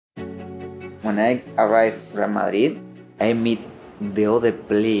When I arrived Real Madrid, I meet the other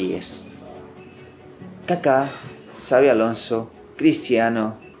players. Kaká, Xabi Alonso,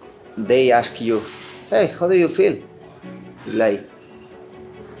 Cristiano. They ask you, hey, how do you feel? Like,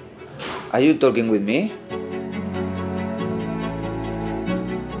 are you talking with me?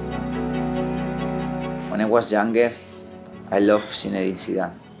 When I was younger, I loved Zinedine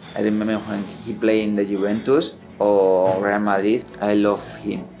Zidane. I remember when he played in the Juventus or Real Madrid, I love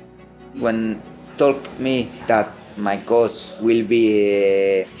him. When told me that my coach will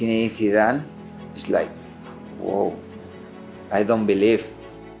be Zinedine Zidane, it's like, whoa, I don't believe.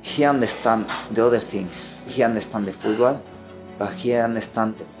 He understands the other things. He understands the football, but he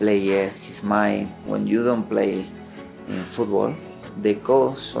understands the player, his mind. When you don't play in football, the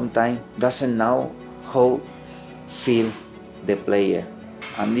coach sometimes doesn't know how feel the player.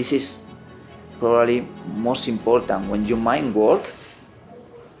 And this is probably most important. When your mind works,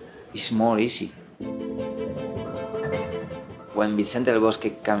 it's more easy. When Vicente del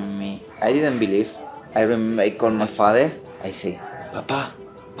Bosque came to me, I didn't believe. I remember I called my father. I say, Papa,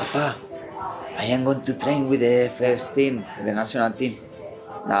 I am going to train with the first team, the national team.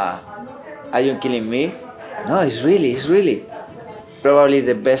 Nah, are you kidding me? No, it's really. Probably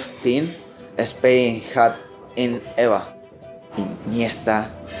the best team Spain had in ever.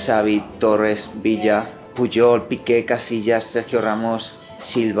 Iniesta, Xavi, Torres, Villa, Puyol, Piqué, Casillas, Sergio Ramos,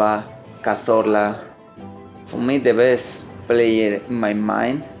 Silva, Cazorla. For me, the best player in my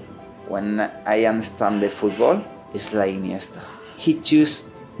mind, when I understand the football, is like Iniesta. He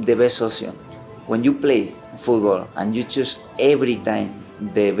chooses the best option. When you play football and you choose every time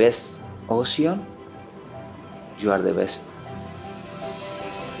the best option, you are the best.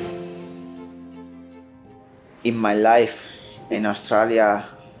 In my life in Australia,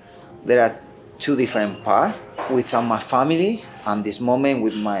 there are two different parts. Without my family, and this moment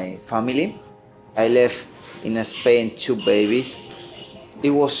with my family. I left in Spain 2 babies.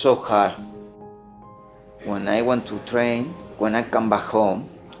 It was so hard. When I went to train, when I come back home,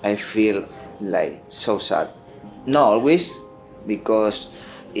 I feel like so sad. Not always, because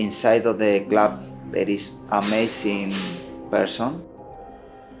inside of the club there is amazing person.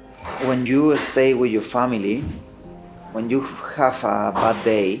 When you stay with your family, when you have a bad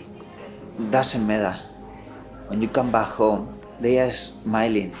day, doesn't matter. When you come back home, they are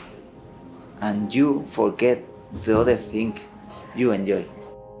smiling and you forget the other thing you enjoy.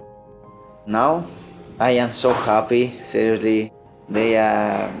 Now, I am so happy, seriously. They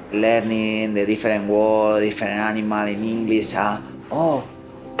are learning the different words, different animal in English. Oh,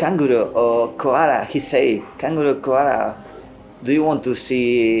 kangaroo or koala, he say, kangaroo, koala. Do you want to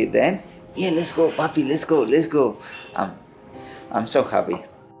see them? Yeah, let's go, papi, let's go. I'm so happy.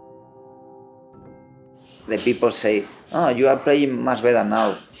 The people say, oh, you are playing much better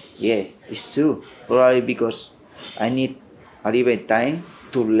now. Yeah, it's true. Probably because I need a little bit time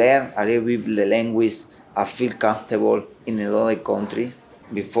to learn a little bit the language. I feel comfortable in another country.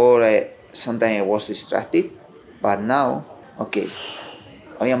 Before, sometimes I was distracted, but now, okay,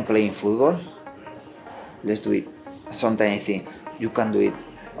 I am playing football. Let's do it. Sometimes I think, you can do it.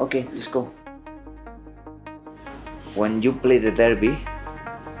 Okay, let's go. When you play the derby,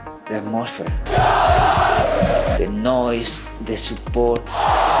 the atmosphere, the noise, the support,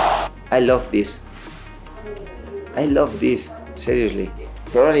 I love this. Seriously.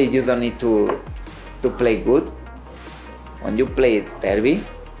 Probably you don't need to play good. When you play derby,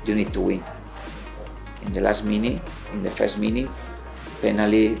 you need to win. In the last minute, in the first minute,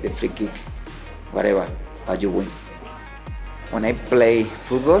 penalty, the free kick, whatever, but you win. When I play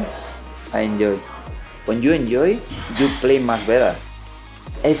football, I enjoy. When you enjoy, you play much better.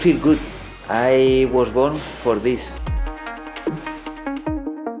 I feel good. I was born for this.